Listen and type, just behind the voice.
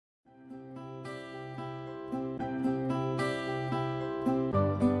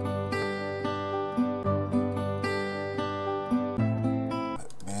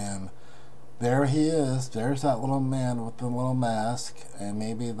there he is. There's that little man with the little mask, and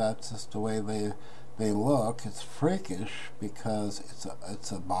maybe that's just the way they look. It's freakish because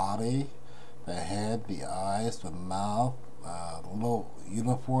it's a body, the head, the eyes, the mouth, the little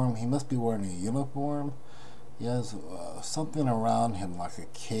uniform. He must be wearing a uniform. He has something around him like a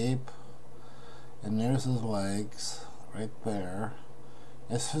cape, and there's his legs right there.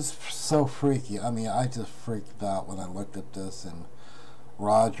 It's just so freaky. I mean, I just freaked out when I looked at this. And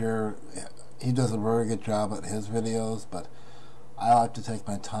Roger, he does a very good job at his videos, but I like to take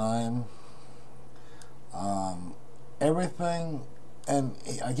my time. Everything, and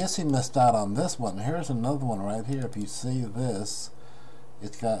I guess he missed out on this one. Here's another one right here. If you see this,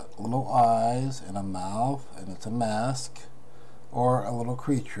 it's got little eyes and a mouth, and it's a mask or a little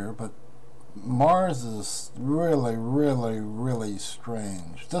creature, but Mars is really, really, really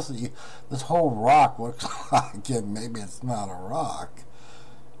strange. This whole rock looks like it. Maybe it's not a rock.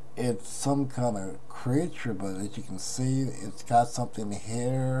 It's some kind of creature, but as you can see, it's got something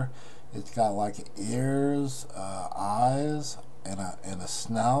here. It's got like ears, eyes, and a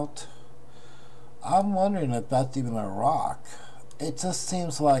snout. I'm wondering if that's even a rock. It just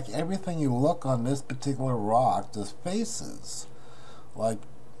seems like everything you look on this particular rock, there's faces. Like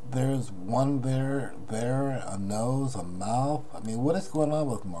there's one there, a nose, a mouth. I mean, what is going on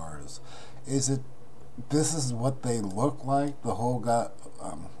with Mars? Is it this is what they look like? The whole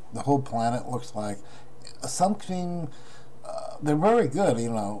planet looks like something. They're very good,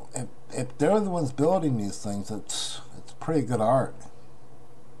 you know. If they're the ones building these things, it's pretty good art.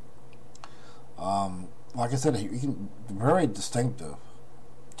 Like I said, you can very distinctive.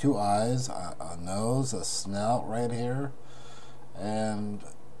 2 eyes, a nose, a snout right here, and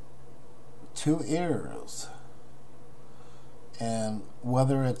 2 ears. And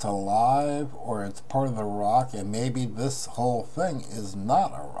whether it's alive or it's part of the rock, and maybe this whole thing is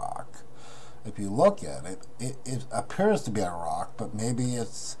not a rock. If you look at it, it appears to be a rock, but maybe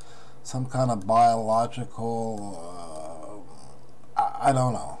it's some kind of biological, I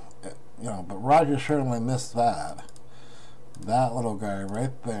don't know. You know, but Roger certainly missed that. That little guy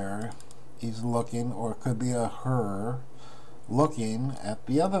right there, he's looking, or it could be a her, looking at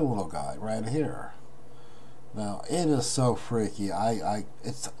the other little guy right here. Now, it is so freaky.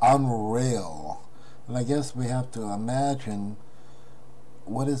 It's unreal. And I guess we have to imagine,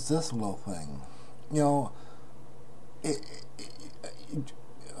 what is this little thing? You know,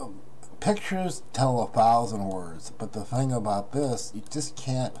 pictures tell 1,000 words, but the thing about this, you just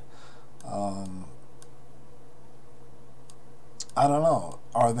can't, I don't know.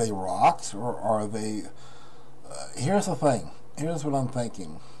 Are they rocks, or are they... here's the thing. Here's what I'm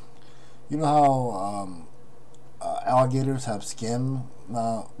thinking. You know how alligators have skin?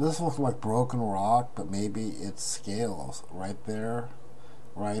 Now, this looks like broken rock, but maybe it's scales right there,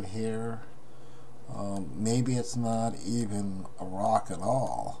 right here. Maybe it's not even a rock at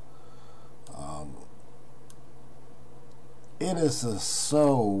all. It is just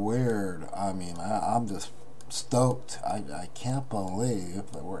so weird. I mean, I'm just stoked. I can't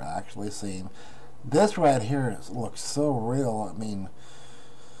believe that we're actually seeing this right here. Looks so real. I mean,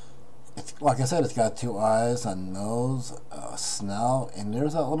 it's like I said, it's got 2 eyes, a nose, a snout, and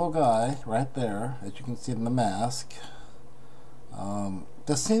there's that little guy right there that you can see in the mask.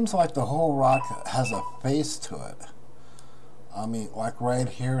 This seems like the whole rock has a face to it. I mean, like right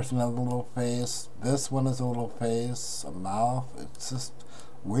here is another little face. This one is a little face, a mouth. It's just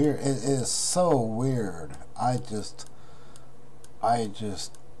weird. It is so weird.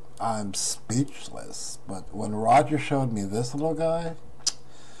 I'm speechless. But when Roger showed me this little guy,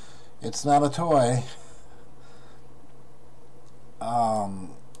 it's not a toy.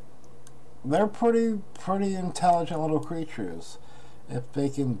 They're pretty intelligent little creatures. If they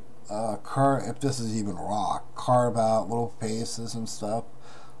can if this is even rock, carve out little faces and stuff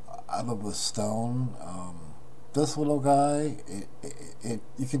out of the stone. This little guy,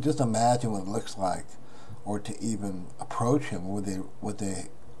 you can just imagine what it looks like, or to even approach him. Would they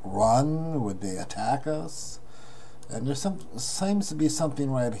run? Would they attack us? And there seems to be something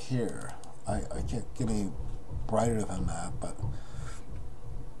right here. I can't get any brighter than that, but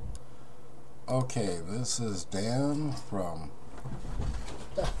okay. This is Dan from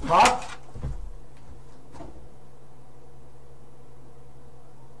Pop.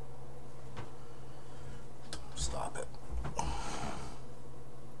 Stop it.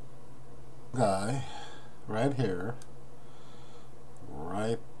 Guy right here